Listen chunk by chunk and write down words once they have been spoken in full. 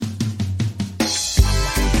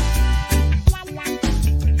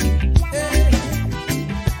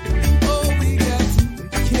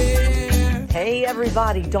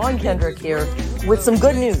everybody. Dawn Kendrick here with some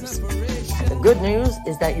good news. And the good news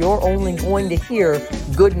is that you're only going to hear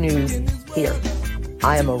good news here.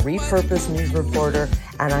 I am a repurposed news reporter,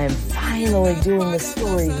 and I am finally doing the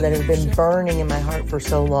stories that have been burning in my heart for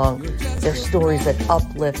so long. They're stories that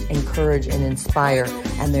uplift, encourage, and inspire,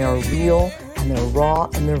 and they are real, and they're raw,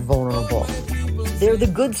 and they're vulnerable. They're the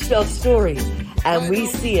good stuff stories. And we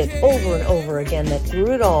see it over and over again that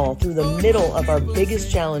through it all, through the middle of our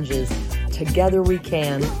biggest challenges, together we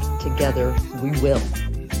can, together we will.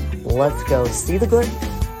 Let's go see the good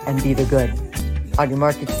and be the good. On your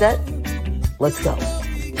mark, get set, let's go.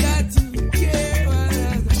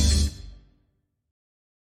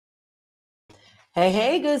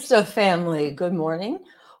 Hey, good stuff family. Good morning.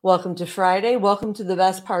 Welcome to Friday. Welcome to the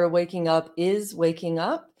best part of waking up is waking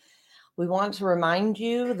up. We want to remind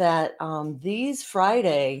you that these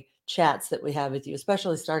Friday chats that we have with you,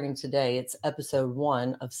 especially starting today, it's episode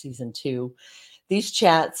 1 of season 2. These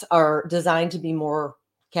chats are designed to be more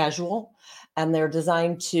casual, and they're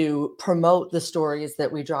designed to promote the stories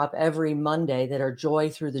that we drop every Monday that are joy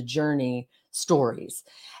through the journey stories.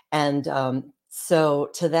 And so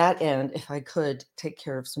to that end, if I could take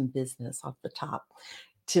care of some business off the top,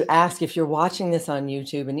 to ask if you're watching this on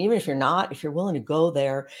YouTube, and even if you're not, if you're willing to go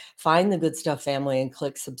there, find the Good Stuff family and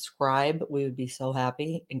click subscribe. We would be so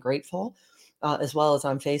happy and grateful. As well as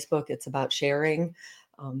on Facebook, it's about sharing.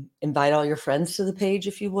 Invite all your friends to the page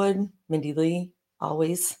if you would. Mindy Lee,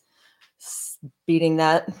 always beating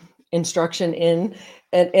that instruction in.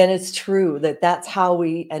 And it's true that's how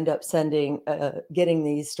we end up getting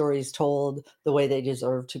these stories told the way they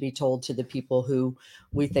deserve to be told to the people who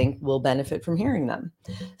we think will benefit from hearing them.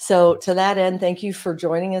 So to that end, thank you for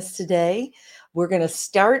joining us today. We're going to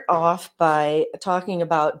start off by talking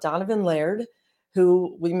about Donovan Laird,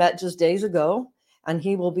 who we met just days ago, and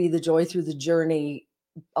he will be the Joy Through the Journey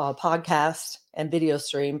podcast and video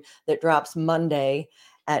stream that drops Monday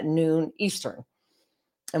at noon Eastern.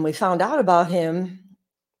 And we found out about him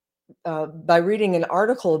by reading an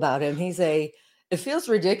article about him. It feels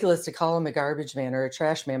ridiculous to call him a garbage man or a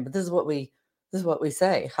trash man, but this is what we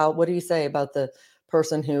say. What do you say about the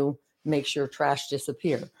person who makes your trash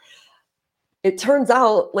disappear? It turns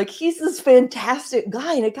out like he's this fantastic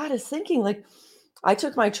guy, and it got us thinking. Like, I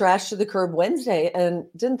took my trash to the curb Wednesday and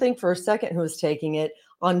didn't think for a second who was taking it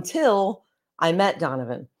until I met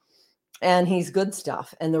Donovan. And he's good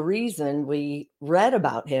stuff. And the reason we read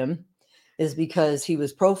about him is because he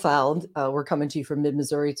was profiled. We're coming to you from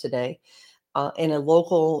Mid-Missouri today in a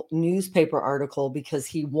local newspaper article because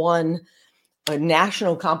he won a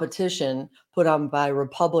national competition put on by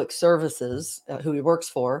Republic Services, who he works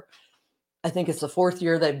for. I think it's the 4th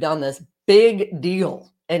year they've done this. Big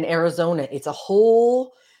deal in Arizona. It's a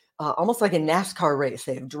whole, almost like a NASCAR race.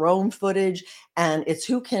 They have drone footage, and it's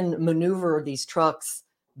who can maneuver these trucks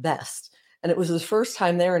best. And it was his first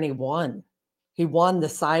time there, and he won. He won the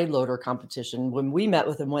side loader competition. When we met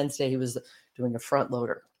with him Wednesday, he was doing a front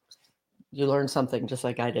loader. You learned something just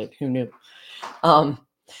like I did. Who knew?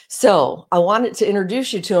 So I wanted to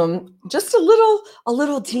introduce you to him. Just a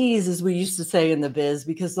little tease, as we used to say in the biz,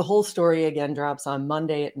 because the whole story again drops on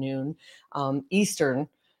Monday at noon Eastern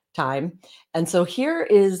time. And so here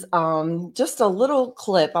is just a little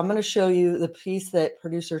clip. I'm going to show you the piece that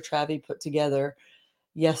producer Travi put together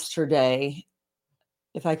yesterday,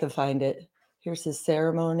 if I can find it. Here's his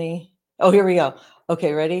ceremony. Oh, here we go.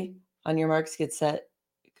 Okay, ready? On your marks, get set,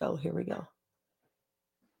 go. Here we go.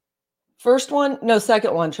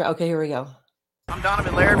 Second one. Okay, here we go. I'm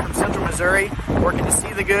Donovan Laird from Central Missouri, working to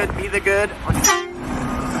see the good, be the good.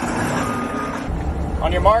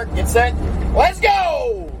 On your mark, get set, let's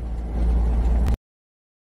go!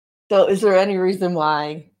 So is there any reason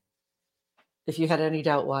why, if you had any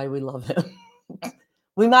doubt why we love him?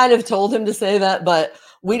 We might have told him to say that, but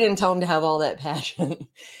we didn't tell him to have all that passion.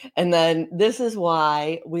 And then this is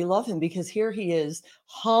why we love him, because here he is,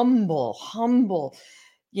 humble.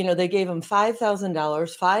 You know, they gave him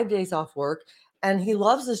 $5,000, 5 days off work, and he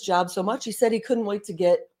loves his job so much. He said he couldn't wait to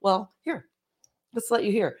here, let's let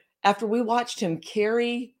you hear. After we watched him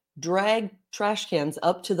drag trash cans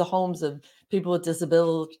up to the homes of people with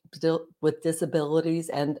disabilities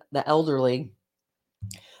and the elderly.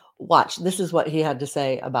 Watch, this is what he had to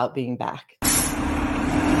say about being back.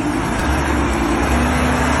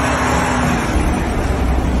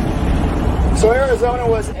 So Arizona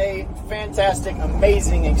was a fantastic,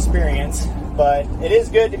 amazing experience, but it is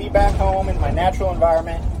good to be back home in my natural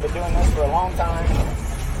environment. Been doing this for a long time.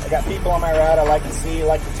 I got people on my route I like to see,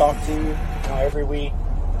 like to talk to, every week.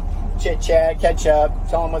 Chit chat, catch up,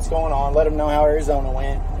 tell them what's going on, let them know how Arizona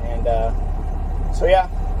went. And so yeah,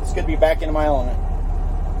 it's good to be back into my element.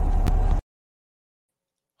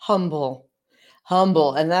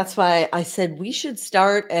 humble. And that's why I said we should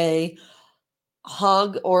start a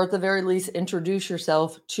hug, or at the very least, introduce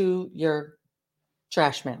yourself to your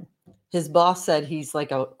trash man. His boss said he's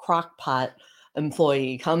like a crock pot employee.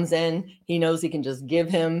 He comes in, he knows he can just give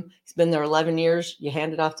him. He's been there 11 years. You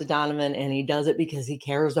hand it off to Donovan, and he does it because he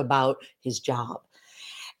cares about his job.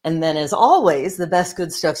 And then, as always, the best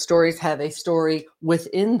good stuff stories have a story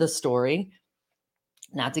within the story.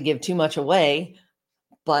 Not to give too much away,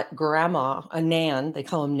 but grandma, a Nan, they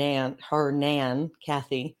call him Nan, her Nan,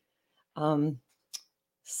 Kathy,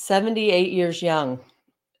 78 years young,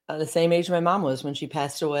 the same age my mom was when she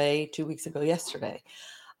passed away 2 weeks ago yesterday.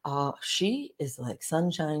 She is like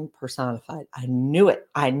sunshine personified. I knew it.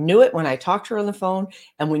 When I talked to her on the phone.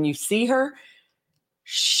 And when you see her,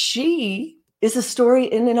 she is a story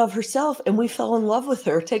in and of herself. And we fell in love with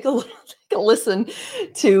her. Take a listen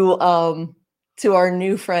to our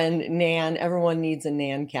new friend, Nan. Everyone needs a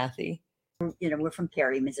Nan, Kathy. We're from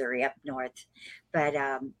Perry, Missouri, up north, but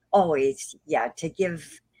always, to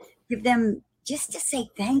give them, just to say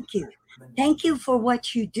thank you for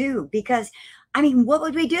what you do, because I mean, what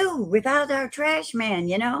would we do without our trash man,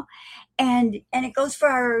 and it goes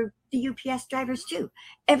for the UPS drivers too.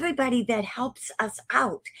 Everybody that helps us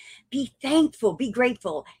out, be thankful, be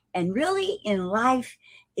grateful. And really in life,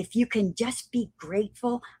 if you can just be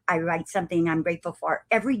grateful, I write something I'm grateful for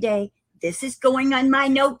every day. This is going on my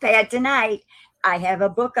notepad tonight. I have a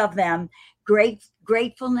book of them.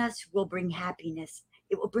 Gratefulness will bring happiness.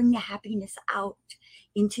 It will bring the happiness out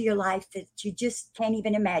into your life that you just can't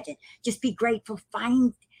even imagine. Just be grateful.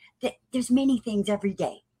 Find that there's many things every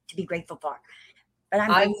day to be grateful for. But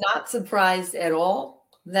I'm not surprised at all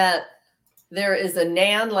that there is a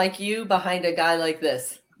Nan like you behind a guy like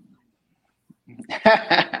this.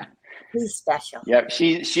 He's special. Yep,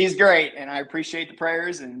 she's great, and I appreciate the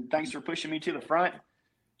prayers, and thanks for pushing me to the front.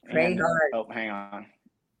 Pray hard. Oh, hang on.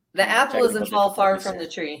 The apple doesn't fall far from the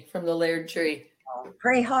tree, from the layered tree.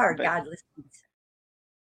 Pray hard. God listens.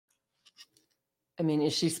 I mean,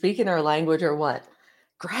 is she speaking our language or what?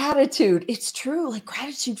 Gratitude. It's true. Like,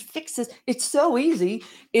 gratitude fixes. It's so easy.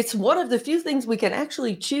 It's one of the few things we can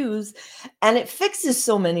actually choose, and it fixes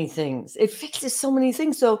so many things.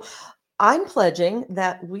 So I'm pledging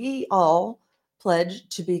that we all pledge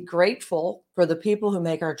to be grateful for the people who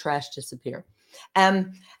make our trash disappear.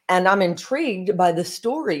 And I'm intrigued by the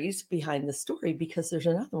stories behind the story, because there's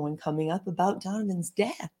another one coming up about Donovan's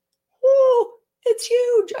dad. Woo, it's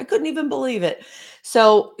huge. I couldn't even believe it.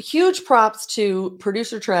 So huge props to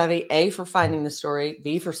producer Travi, A, for finding the story,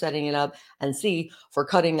 B, for setting it up, and C, for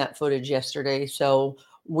cutting that footage yesterday so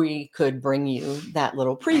we could bring you that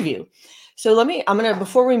little preview. So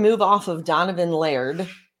before we move off of Donovan Laird,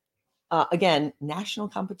 again, national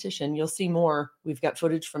competition, you'll see more. We've got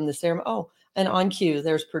footage from the ceremony. Oh, and on cue,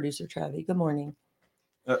 there's producer Travi. Good morning.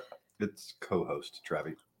 It's co-host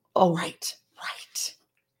Travi. Oh, right.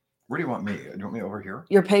 Where do you want me? Do you want me over here?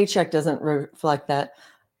 Your paycheck doesn't reflect that.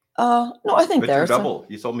 No, I think there's double.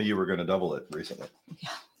 You told me you were going to double it recently. Yeah.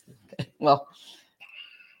 Okay. Well,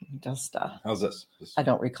 just how's this? I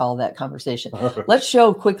don't recall that conversation. Let's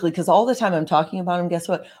show quickly, because all the time I'm talking about him, guess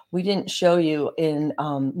what? We didn't show you in,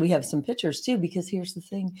 we have some pictures too, because here's the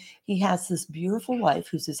thing. He has this beautiful wife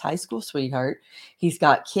who's his high school sweetheart. He's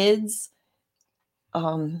got kids.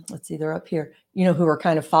 Let's see, they're up here, who are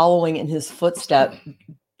kind of following in his footstep,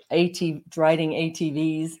 riding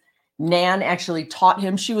ATVs. Nan actually taught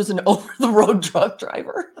him. She was an over-the-road truck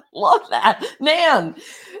driver. Love that. Nan.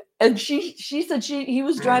 And she said he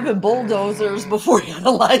was driving bulldozers before he had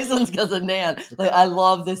a license because of Nan. Like, I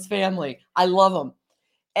love this family. I love them.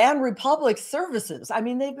 And Republic Services. I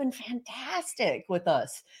mean, they've been fantastic with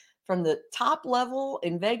us, from the top level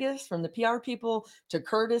in Vegas, from the PR people to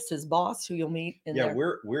Curtis, his boss, who you'll meet in there.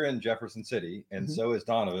 We're in Jefferson City, and so is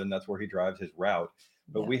Donovan. That's where he drives his route.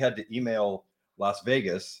 But we had to email Las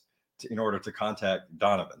Vegas in order to contact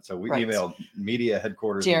Donovan. So we emailed media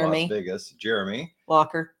headquarters in Las Vegas, Jeremy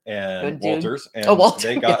Walker and Walters. And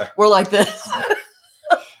Walter. We're like this.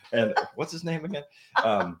 And what's his name again?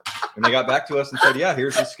 And they got back to us and said,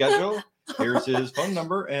 here's his schedule. Here's his phone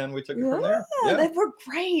number. And we took it from there. Yeah, they were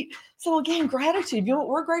great. So again, gratitude. You know what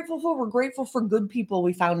we're grateful for? We're grateful for good people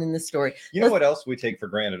we found in this story. You know what else we take for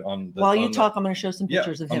granted I'm going to show some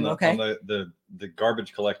pictures of him. On the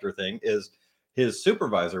garbage collector thing is, his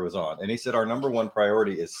supervisor was on, and he said, our number one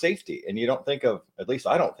priority is safety. And you don't think of, at least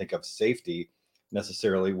I don't think of safety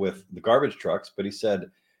necessarily with the garbage trucks, but he said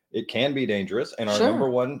it can be dangerous. And our number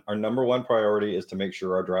one priority is to make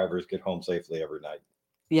sure our drivers get home safely every night.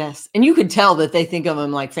 Yes. And you could tell that they think of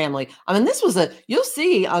them like family. I mean, you'll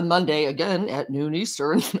see on Monday again at noon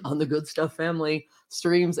Eastern on the Good Stuff Family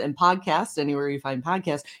streams and podcasts, anywhere you find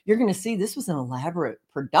podcasts, you're going to see this was an elaborate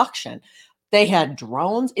production. They had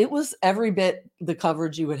drones. It was every bit the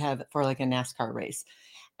coverage you would have for like a NASCAR race.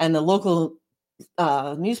 And the local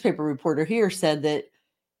newspaper reporter here said that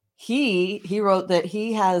he wrote that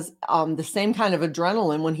he has the same kind of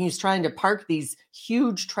adrenaline when he's trying to park these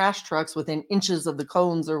huge trash trucks within inches of the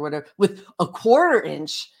cones or whatever, with a quarter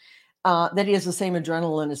inch, that he has the same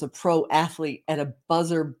adrenaline as a pro athlete at a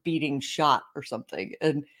buzzer beating shot or something.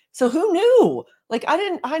 And so who knew? Like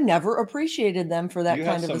I never appreciated them for that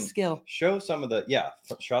kind of a skill. Show some of the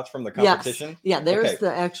shots from the competition. Yes. Yeah, there's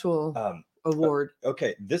the actual award.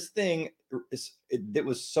 Okay, this thing it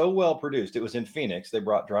was so well produced. It was in Phoenix. They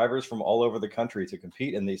brought drivers from all over the country to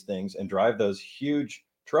compete in these things and drive those huge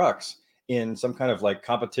trucks in some kind of like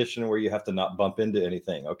competition where you have to not bump into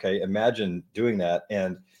anything. Okay, imagine doing that.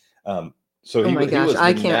 And so he was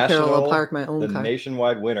I can't parallel park my own car.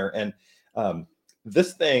 Nationwide winner. And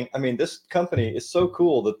this thing, I mean, this company is so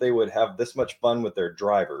cool that they would have this much fun with their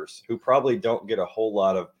drivers, who probably don't get a whole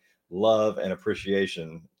lot of love and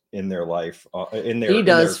appreciation in their life, he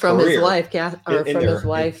does from his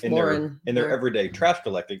wife, Lauren, in their everyday trash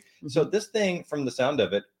collecting. Mm-hmm. So this thing, from the sound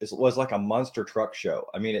of it, was like a monster truck show.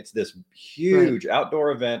 I mean, it's this huge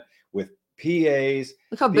outdoor event with PAs.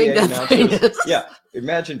 Look how big that thing is. Yeah,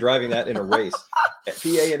 imagine driving that in a race.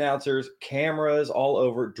 PA announcers, cameras all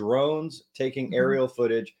over, drones taking aerial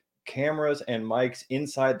footage, cameras and mics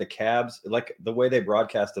inside the cabs, like the way they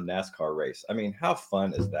broadcast a NASCAR race. I mean, how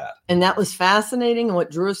fun is that? And that was fascinating and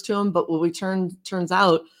what drew us to him. But what turns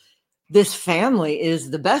out, this family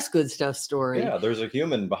is the best Good Stuff story. Yeah, there's a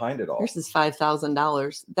human behind it all. Here's his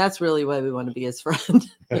 $5,000. That's really why we want to be his friend.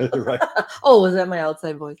 Right. Oh, was that my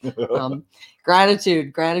outside voice?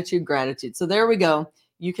 Gratitude. So there we go.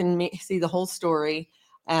 You can see the whole story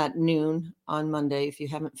at noon on Monday. If you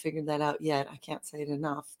haven't figured that out yet, I can't say it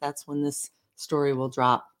enough. That's when this story will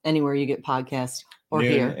drop anywhere you get podcasts or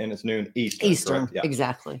noon, here. And it's noon Eastern. Yeah.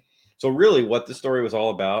 Exactly. So really what the story was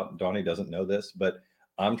all about, Donnie doesn't know this, but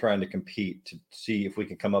I'm trying to compete to see if we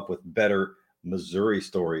can come up with better Missouri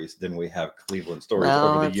stories than we have Cleveland stories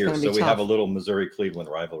over the years. So we have a little Missouri-Cleveland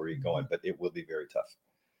rivalry going, but it will be very tough.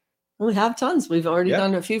 We have tons. We've already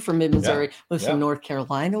done a few from mid-Missouri. We have some North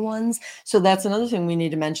Carolina ones. So that's another thing we need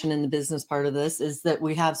to mention in the business part of this, is that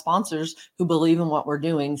we have sponsors who believe in what we're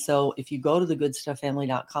doing. So if you go to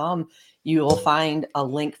thegoodstufffamily.com, you will find a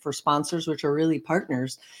link for sponsors, which are really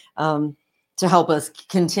partners, to help us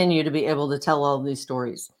continue to be able to tell all these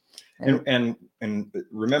stories. And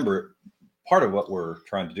remember, part of what we're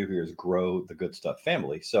trying to do here is grow the Good Stuff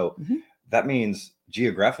family. So that means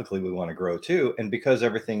geographically we want to grow too. And because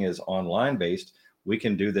everything is online based, we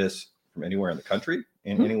can do this from anywhere in the country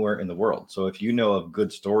and anywhere in the world. So if you know of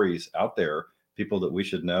good stories out there, people that we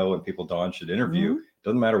should know and people Dawn should interview,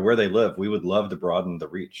 doesn't matter where they live, we would love to broaden the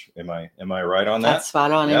reach. Am I right on that? That's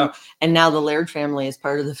spot on. Yeah. And now the Laird family is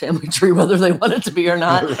part of the family tree, whether they want it to be or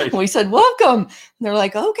not. Right. And we said, welcome. And they're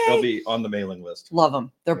like, okay. They'll be on the mailing list. Love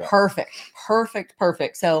them. They're perfect.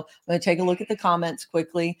 So I'm going to take a look at the comments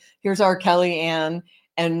quickly. Here's our Kelly Ann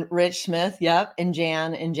and Rich Smith. Yep. And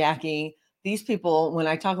Jan and Jackie. These people, when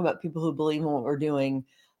I talk about people who believe in what we're doing,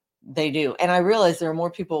 they do. And I realize there are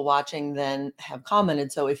more people watching than have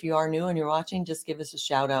commented. So if you are new and you're watching, just give us a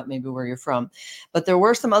shout out, maybe where you're from. But there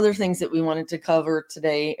were some other things that we wanted to cover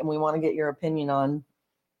today, and we want to get your opinion on,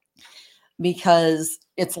 because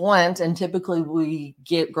it's Lent, and typically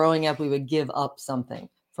growing up, we would give up something.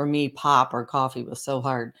 For me, pop or coffee was so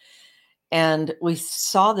hard. And we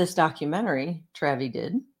saw this documentary, Travi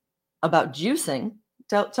did, about juicing.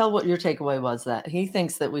 Tell what your takeaway was. That he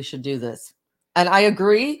thinks that we should do this. And I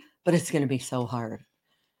agree, but it's going to be so hard.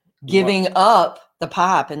 Giving up the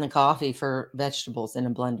pop and the coffee for vegetables in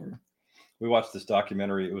a blender. We watched this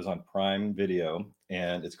documentary. It was on Prime Video,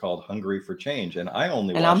 and it's called Hungry for Change. And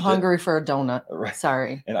I'm hungry for a donut. Right.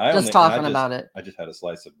 Sorry. And I just had a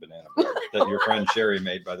slice of banana bread that your friend Sherry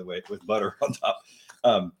made, by the way, with butter on top.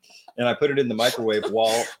 And I put it in the microwave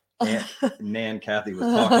while Nan Kathy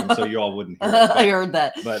was talking, so you all wouldn't hear it. I heard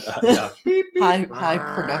that. But high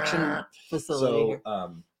production facility.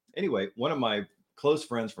 So anyway, one of my close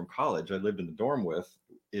friends from college I lived in the dorm with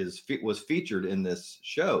was featured in this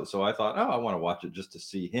show. So I thought, I want to watch it just to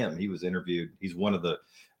see him. He was interviewed. He's one of the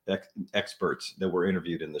experts that were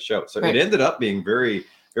interviewed in the show. So It ended up being very,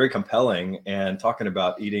 very compelling, and talking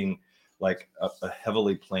about eating like a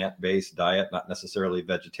heavily plant-based diet, not necessarily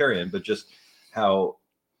vegetarian, but just how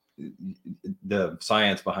the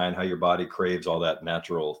science behind how your body craves all that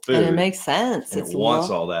natural food. And it makes sense. And it wants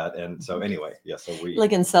all that. And so anyway, so we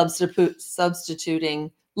like in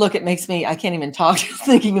substituting. Look, it makes me, I can't even talk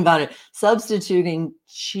thinking about it. Substituting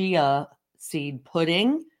chia seed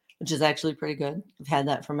pudding, which is actually pretty good. I've had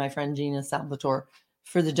that from my friend Gina Salvatore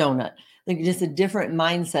for the donut. Like just a different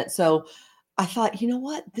mindset. So I thought, you know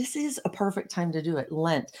what? This is a perfect time to do it.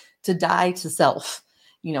 Lent, to die to self,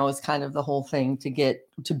 is kind of the whole thing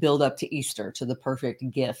to build up to Easter, to the perfect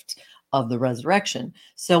gift of the resurrection.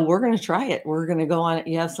 So we're going to try it. We're going to go on it.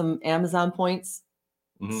 You have some Amazon points.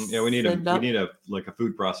 Mm-hmm. Yeah, we need a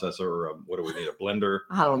food processor, or what do we need? A blender?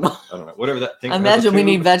 I don't know. Whatever that thing. I imagine we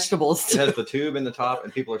need vegetables. It has the tube in the top,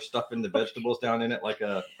 and people are stuffing the vegetables down in it like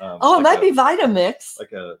a. It might be Vitamix.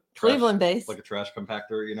 Like a Cleveland based. Like a trash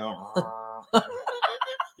compactor,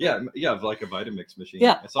 Yeah, like a Vitamix machine.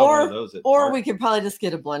 Yeah, I saw one of those or we could probably just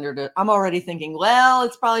get a blender. I'm already thinking, well,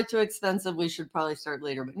 it's probably too expensive. We should probably start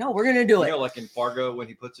later. But no, we're going to do it. Like in Fargo, when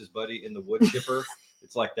he puts his buddy in the wood chipper,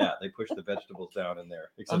 it's like that. They push the vegetables down in there.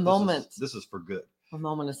 Except this is for good. A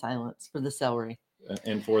moment of silence for the celery.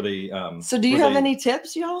 And for the So do you have any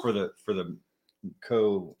tips, y'all? For the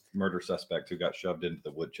co-murder suspect who got shoved into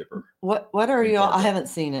the wood chipper. What are y'all? I haven't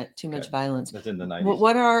seen it. Too much violence. That's in the 90s.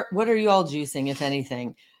 What are you all juicing, if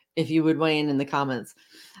anything? If you would weigh in the comments.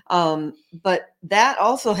 But that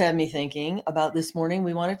also had me thinking about this morning.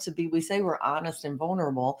 We say we're honest and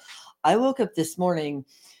vulnerable. I woke up this morning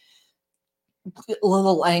a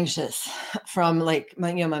little anxious from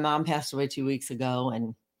my mom passed away 2 weeks ago,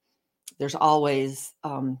 and there's always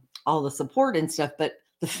all the support and stuff, but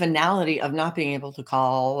the finality of not being able to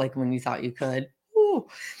call like when you thought you could,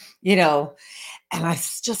 and I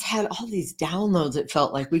just had all these downloads. It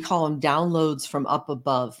felt like we call them downloads from up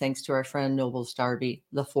above, thanks to our friend Noble Starby,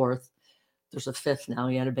 the fourth. There's a fifth now.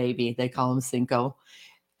 He had a baby. They call him Cinco.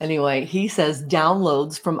 Anyway, he says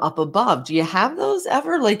downloads from up above. Do you have those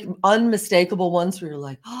ever? Like unmistakable ones where you're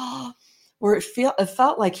like, where it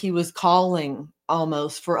felt like he was calling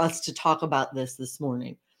almost for us to talk about this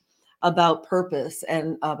morning, about purpose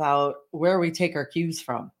and about where we take our cues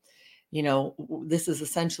from. This is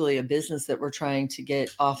essentially a business that we're trying to get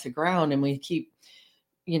off the ground, and we keep,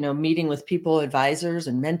 meeting with people, advisors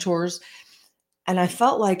and mentors. And I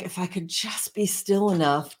felt like if I could just be still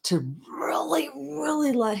enough to really,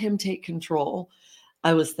 really let him take control,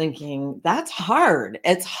 I was thinking that's hard.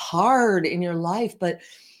 It's hard in your life, but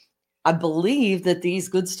I believe that these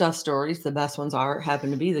good stuff stories, the best ones happen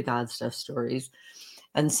to be the God stuff stories.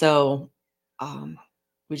 And so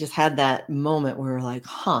we just had that moment where we're like,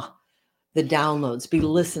 the downloads, be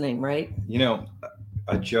listening, right?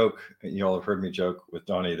 I joke, you all have heard me joke with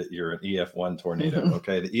Donnie that you're an EF1 tornado.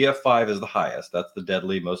 Okay. The EF5 is the highest. That's the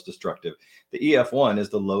deadly, most destructive. The EF1 is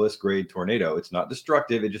the lowest grade tornado. It's not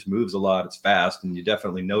destructive. It just moves a lot. It's fast. And you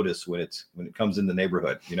definitely notice when it comes in the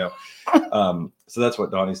neighborhood, so that's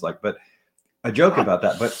what Donnie's like. But I joke about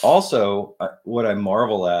that. But also what I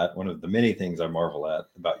marvel at, one of the many things I marvel at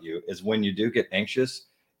about you is when you do get anxious,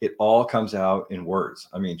 it all comes out in words.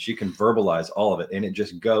 I mean, she can verbalize all of it, and it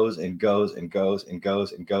just goes and goes and goes and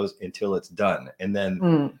goes and goes until it's done. And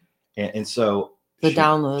then, and so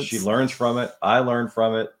downloads, she learns from it. I learn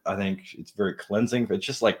from it. I think it's very cleansing. It's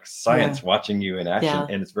just like science watching you in action,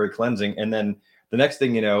 and it's very cleansing. And then the next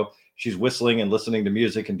thing you know, she's whistling and listening to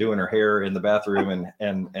music and doing her hair in the bathroom.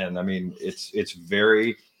 And I mean, it's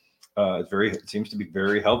very, it seems to be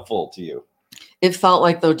very helpful to you. It felt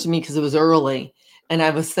like though to me, because it was early. And I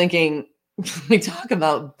was thinking, we talk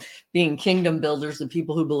about being kingdom builders, the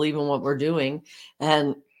people who believe in what we're doing.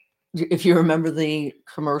 And if you remember the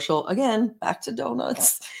commercial, again, back to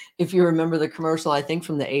donuts. If you remember the commercial, I think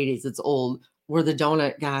from the 80s, it's old, where the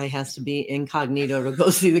donut guy has to be incognito to go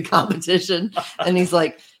see the competition. And he's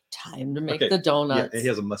like, time to make the donuts. Yeah, he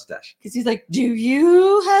has a mustache. Because he's like, do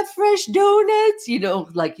you have fresh donuts?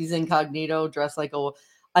 Like he's incognito, dressed like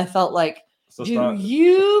I felt like,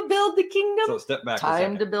 you build the kingdom? So step back.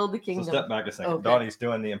 Time to build the kingdom. So step back a second. Okay. Donnie's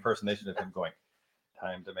doing the impersonation of him going,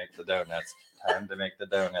 time to make the donuts. Time to make the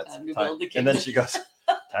donuts. Time to build the kingdom. And then she goes,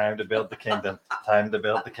 time to build the kingdom. Time to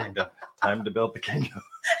build the kingdom. Time to build the kingdom.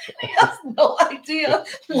 He has no idea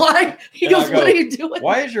why. He goes, what are you doing?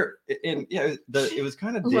 Why is it was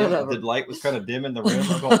kind of dim. Whatever. The light was kind of dim in the room.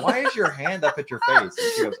 I'm going, why is your hand up at your face?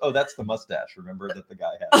 And she goes, oh, that's the mustache. Remember that the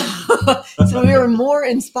guy had. So we are more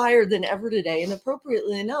inspired than ever today. And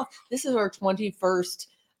appropriately enough, this is our 21st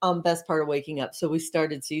best part of waking up. So we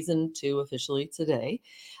started season 2 officially today.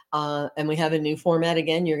 And we have a new format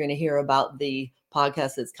again. You're going to hear about the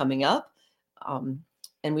podcast that's coming up.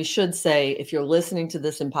 And we should say, if you're listening to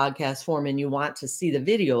this in podcast form and you want to see the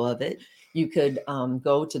video of it, you could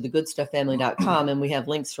go to thegoodstufffamily.com, and we have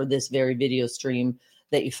links for this very video stream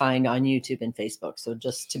that you find on YouTube and Facebook. So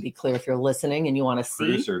just to be clear, if you're listening and you want to see.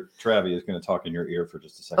 Producer Travi is going to talk in your ear for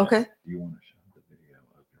just a second. Okay. Do you want to show the video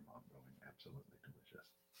of your mom going absolutely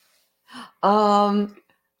delicious?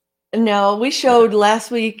 No, we showed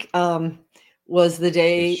last week was the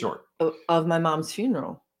day It's short. of my mom's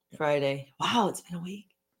funeral, Friday. Wow, it's been a week.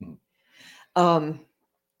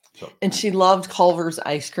 And she loved Culver's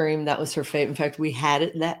ice cream. That was her favorite. In fact, we had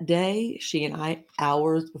it that day. She and I,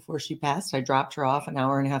 hours before she passed. I dropped her off. An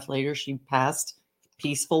hour and a half later, she passed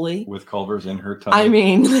peacefully. With Culver's in her tummy. I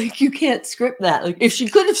mean, like, you can't script that. Like, if she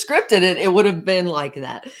could have scripted it, it would have been like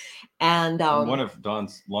that. And one of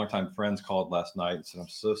Don's longtime friends called last night and said, "I'm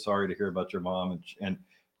so sorry to hear about your mom." And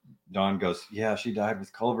Don goes, "Yeah, she died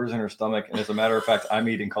with Culver's in her stomach." And as a matter of fact, I'm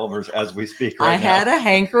eating Culver's as we speak right now. I had a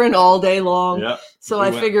hankering all day long. Yeah. So I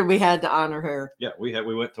figured we had to honor her. Yeah,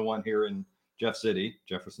 we went to one here in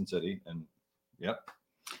Jefferson City. And yep.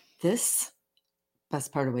 This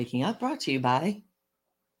best part of waking up brought to you by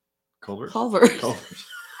Culver's.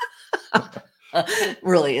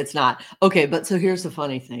 Really, it's not. Okay, but so here's the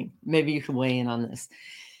funny thing. Maybe you can weigh in on this.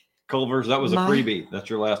 Culver's, that was a freebie. That's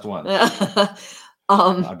your last one.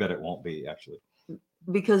 I bet it won't be, actually.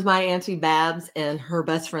 Because my Auntie Babs and her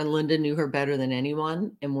best friend Linda knew her better than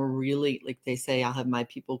anyone. And were really, like they say, I'll have my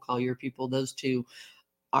people call your people. Those two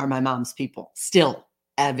are my mom's people, still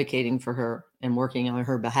advocating for her and working on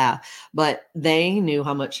her behalf. But they knew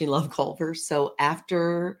how much she loved Culver's. So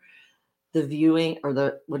after the viewing, or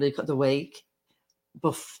the wake,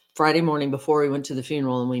 Friday morning before we went to the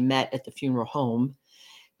funeral, and we met at the funeral home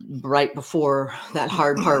right before that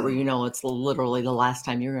hard part where, it's literally the last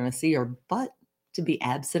time you're going to see her, but to be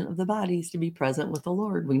absent of the bodies, to be present with the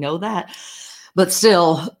Lord. We know that. But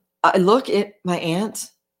still, I look at my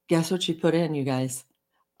aunt. Guess what she put in, you guys?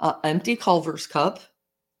 Empty Culver's cup.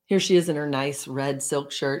 Here she is in her nice red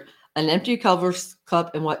silk shirt. An empty Culver's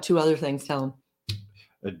cup, and what two other things? Tell them.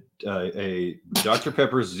 A Dr.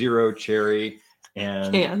 Pepper Zero Cherry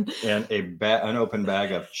and an open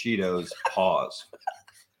bag of Cheetos Paws.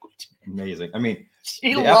 Amazing. I mean,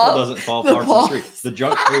 the apple doesn't fall far from the tree. The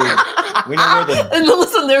junk food. We know where and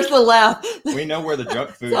listen, there's the laugh. We know where the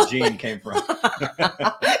junk food gene came from.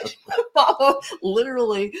 Mama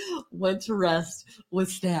literally went to rest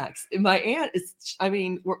with snacks. And my aunt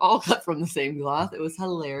we're all cut from the same cloth. It was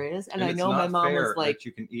hilarious. And I know my mom was like, that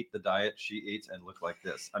you can eat the diet she eats and look like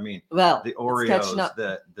this. I mean, well, the Oreos,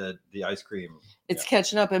 the ice cream. It's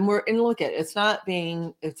catching up, and it's not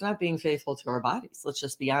being faithful to our bodies. Let's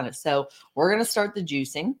just be honest. So we're going to start the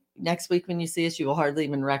juicing next week. When you see us, you will hardly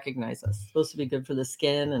even recognize us. It's supposed to be good for the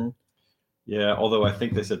skin. And yeah, although I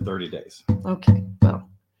think they said 30 days. Okay. Well,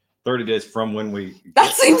 30 days from when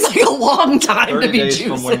that seems like a long time 30 to be days juicing.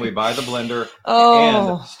 From when we buy the blender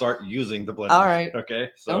and start using the blender. All right. Okay.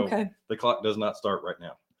 So the clock does not start right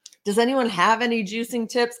now. Does anyone have any juicing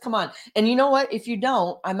tips? Come on. And you know what? If you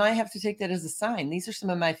don't, I might have to take that as a sign. These are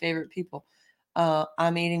some of my favorite people.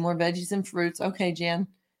 I'm eating more veggies and fruits. Okay, Jan.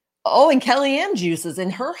 Oh, and Kellyanne juices.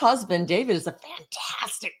 And her husband, David, is a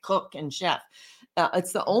fantastic cook and chef.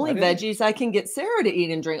 It's the only veggies I can get Sarah to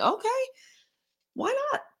eat and drink. Okay. Why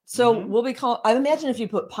not? So we'll be I imagine if you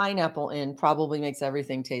put pineapple in, probably makes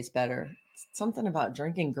everything taste better. Something about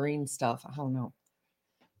drinking green stuff. I don't know.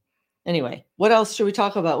 Anyway, what else should we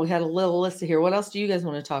talk about? We had a little list here. What else do you guys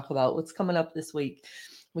want to talk about? What's coming up this week?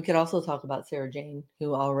 We could also talk about Sarah Jane,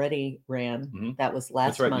 who already ran. Mm-hmm. That was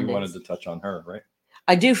last Monday. That's right. You wanted to touch on her, right?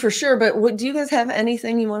 I do for sure. But do you guys have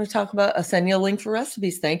anything you want to talk about? I'll send you a link for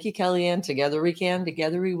recipes. Thank you, Kellyanne. Together we can.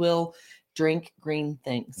 Together we will drink green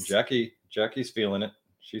things. Jackie's feeling it.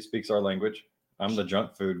 She speaks our language. I'm the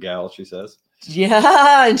junk food gal, she says.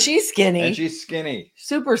 Yeah, and she's skinny.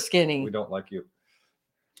 Super skinny. We don't like you.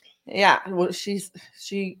 Yeah, well, she's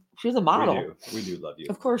a model. We do love you.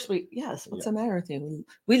 Of course, what's the matter with you?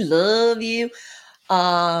 We love you.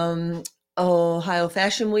 Ohio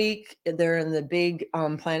Fashion Week, they're in the big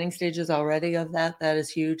planning stages already of that. That is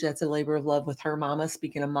huge. That's a labor of love with her mama.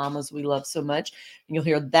 Speaking of mamas we love so much. And you'll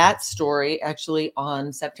hear that story actually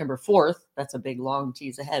on September 4th. That's a big long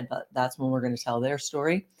tease ahead, but that's when we're going to tell their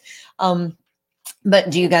story. But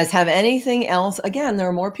do you guys have anything else? Again, there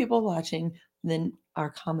are more people watching than are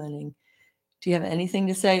commenting. Do you have anything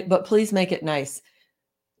to say? But please make it nice.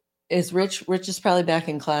 Is Rich is probably back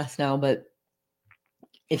in class now, but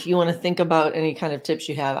if you want to think about any kind of tips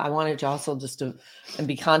you have, I wanted you also just to and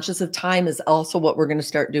be conscious of time is also what we're going to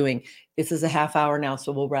start doing. This is a half hour now,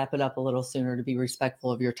 so we'll wrap it up a little sooner to be respectful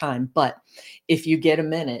of your time. But if you get a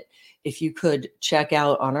minute, if you could check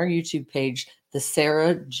out on our YouTube page, the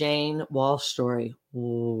Sarah Jane Walsh story.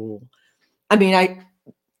 Ooh. I mean,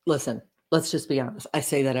 listen, let's just be honest. I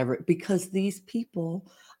say that because these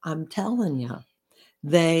people, I'm telling you,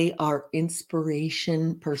 they are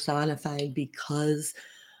inspiration personified because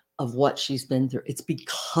of what she's been through. It's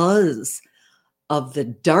because of the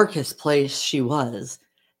darkest place she was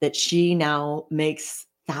that she now makes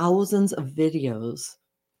thousands of videos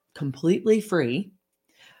completely free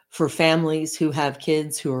for families who have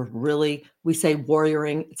kids who are really, we say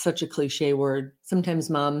warrioring. It's such a cliche word. Sometimes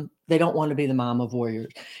they don't want to be the mom of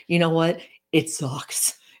warriors. You know what? It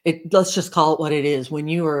sucks. Let's just call it what it is. When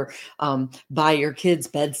you are by your kid's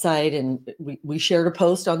bedside, and we shared a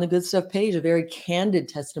post on the Good Stuff page, a very candid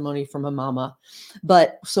testimony from a mama.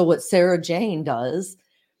 But so what Sarah Jane does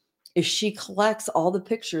is she collects all the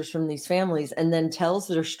pictures from these families and then tells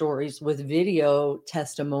their stories with video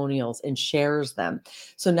testimonials and shares them.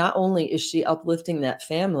 So not only is she uplifting that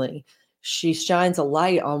family, she shines a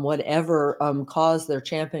light on whatever cause they're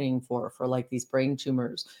championing for like these brain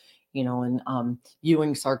tumors, and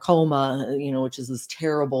Ewing sarcoma, which is this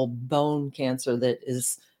terrible bone cancer that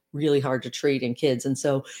is really hard to treat in kids. And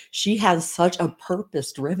so she has such a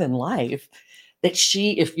purpose-driven life that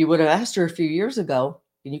if you would have asked her a few years ago,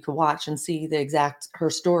 and you could watch and see her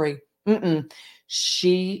story,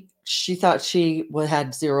 she thought she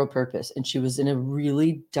had zero purpose, and she was in a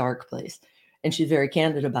really dark place. And she's very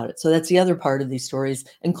candid about it. So that's the other part of these stories,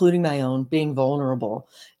 including my own, being vulnerable.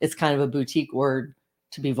 It's kind of a boutique word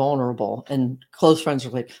to be vulnerable. And close friends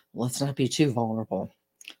are like, let's not be too vulnerable.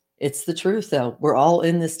 It's the truth, though. We're all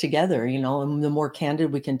in this together, and the more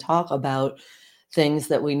candid we can talk about things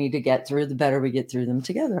that we need to get through, the better we get through them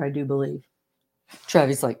together, I do believe.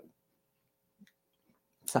 Travis,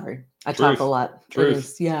 sorry, I talk a lot.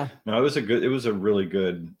 Truth. Yeah. No, it was a really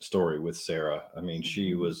good story with Sarah. I mean,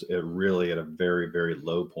 she was really at a very, very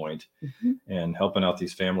low point, and helping out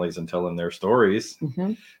these families and telling their stories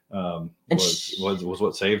was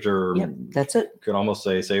what saved her. Yeah, that's it. Could almost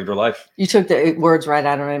say saved her life. You took the words right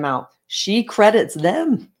out of my mouth. She credits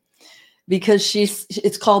them because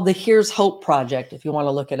it's called the Here's Hope Project, if you want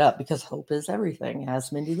to look it up, because hope is everything,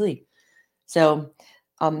 as Mindy Lee. So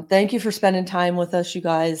thank you for spending time with us, you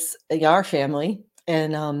guys, our family.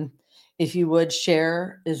 And if you would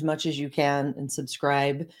share as much as you can and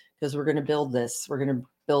subscribe, because we're going to build this. We're going to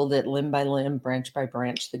build it limb by limb, branch by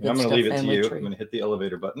branch. The Good I'm going Stuff to leave it to you. tree. I'm going to hit the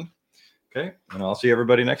elevator button. Okay. And I'll see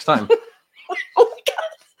everybody next time. Oh my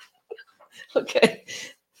God. Okay.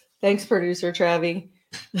 Thanks, producer Travi.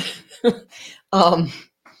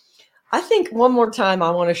 I think one more time I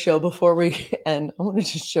want to show before we end. I want to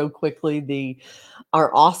just show quickly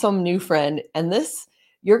our awesome new friend. And this,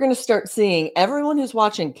 you're going to start seeing everyone who's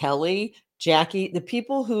watching, Kelly, Jackie, the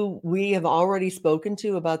people who we have already spoken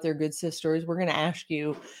to about their Good Sis stories. We're going to ask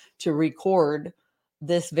you to record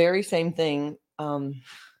this very same thing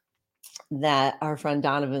that our friend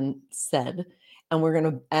Donovan said. And we're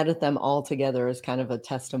going to edit them all together as kind of a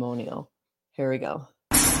testimonial. Here we go.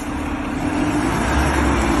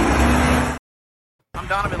 I'm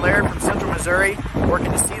Donovan Laird from Central Missouri,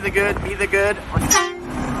 working to see the good, be the good.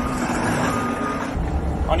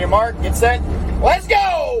 On your mark, get set, let's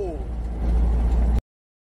go!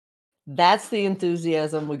 That's the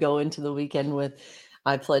enthusiasm we go into the weekend with.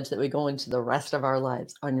 I pledge that we go into the rest of our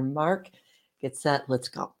lives. On your mark, get set, let's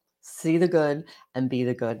go. See the good and be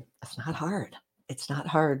the good. It's not hard. It's not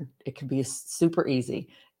hard. It can be super easy.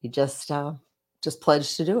 You just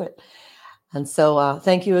pledge to do it. And so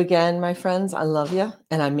thank you again, my friends. I love you.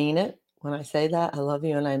 And I mean it when I say that. I love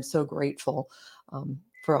you. And I'm so grateful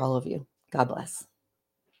for all of you. God bless.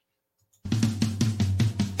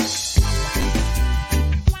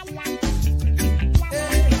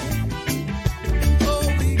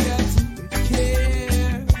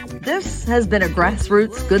 This has been a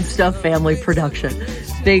Grassroots Good Stuff family production.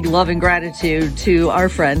 Big love and gratitude to our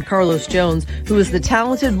friend Carlos Jones, who is the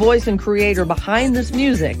talented voice and creator behind this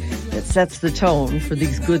music that sets the tone for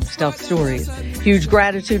these Good Stuff stories. Huge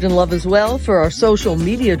gratitude and love as well for our social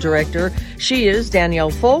media director. She is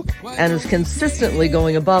Danielle Folk and is consistently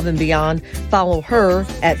going above and beyond. Follow her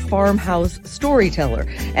at Farmhouse Storyteller.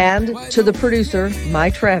 And to the producer,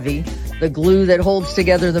 My Travi, the glue that holds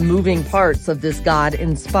together the moving parts of this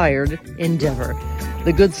God-inspired endeavor.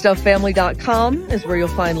 TheGoodStuffFamily.com is where you'll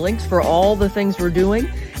find links for all the things we're doing,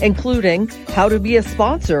 including how to be a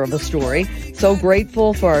sponsor of a story. So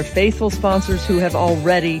grateful for our faithful sponsors who have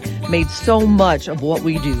already made so much of what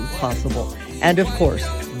we do possible. And of course,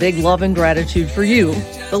 big love and gratitude for you,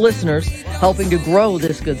 the listeners, helping to grow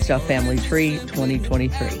this Good Stuff family tree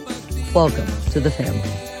 2023. Welcome to the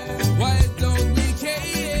family.